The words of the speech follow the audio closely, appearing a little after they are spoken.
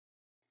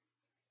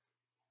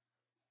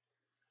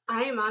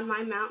I am on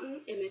my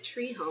mountain in a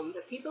tree home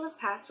that people have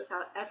passed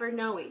without ever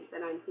knowing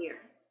that I'm here.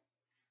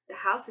 The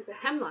house is a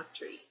hemlock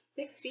tree,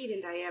 6 feet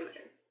in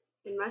diameter,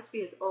 and must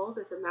be as old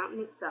as the mountain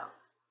itself.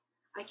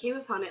 I came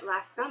upon it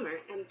last summer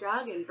and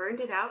dug and burned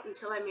it out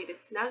until I made a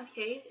snug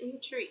cave in the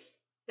tree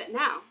that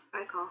now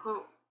I call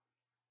home.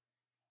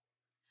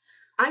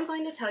 I'm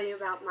going to tell you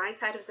about My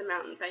Side of the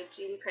Mountain by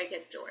Jean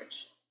Craighead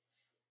George.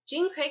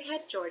 Jean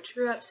Craighead George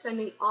grew up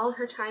spending all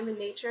her time in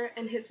nature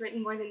and has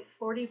written more than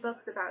 40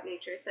 books about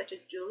nature, such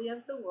as Julie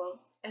of the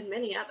Wolves and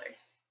many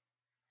others.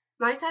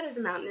 My Side of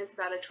the Mountain is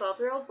about a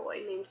 12-year-old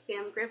boy named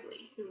Sam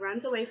Gribley who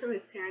runs away from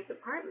his parents'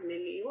 apartment in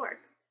New York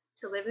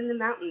to live in the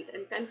mountains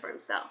and fend for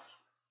himself.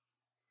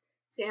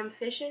 Sam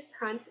fishes,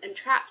 hunts, and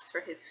traps for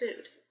his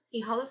food.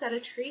 He hollows out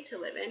a tree to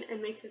live in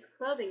and makes his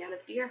clothing out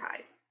of deer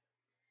hides.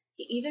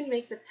 He even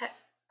makes a pet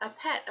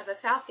of a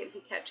falcon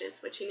he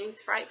catches, which he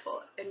names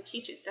Frightful, and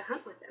teaches to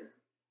hunt with him.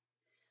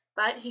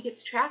 But he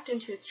gets trapped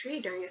into his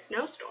tree during a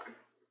snowstorm.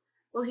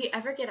 Will he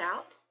ever get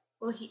out?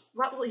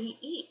 What will he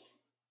eat?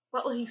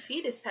 What will he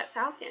feed his pet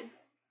falcon?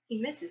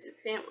 He misses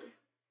his family.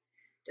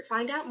 To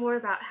find out more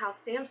about how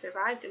Sam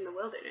survived in the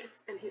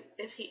wilderness and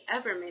if he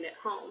ever made it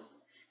home,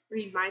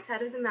 read My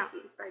Side of the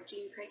Mountain by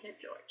Jean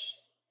Craighead George.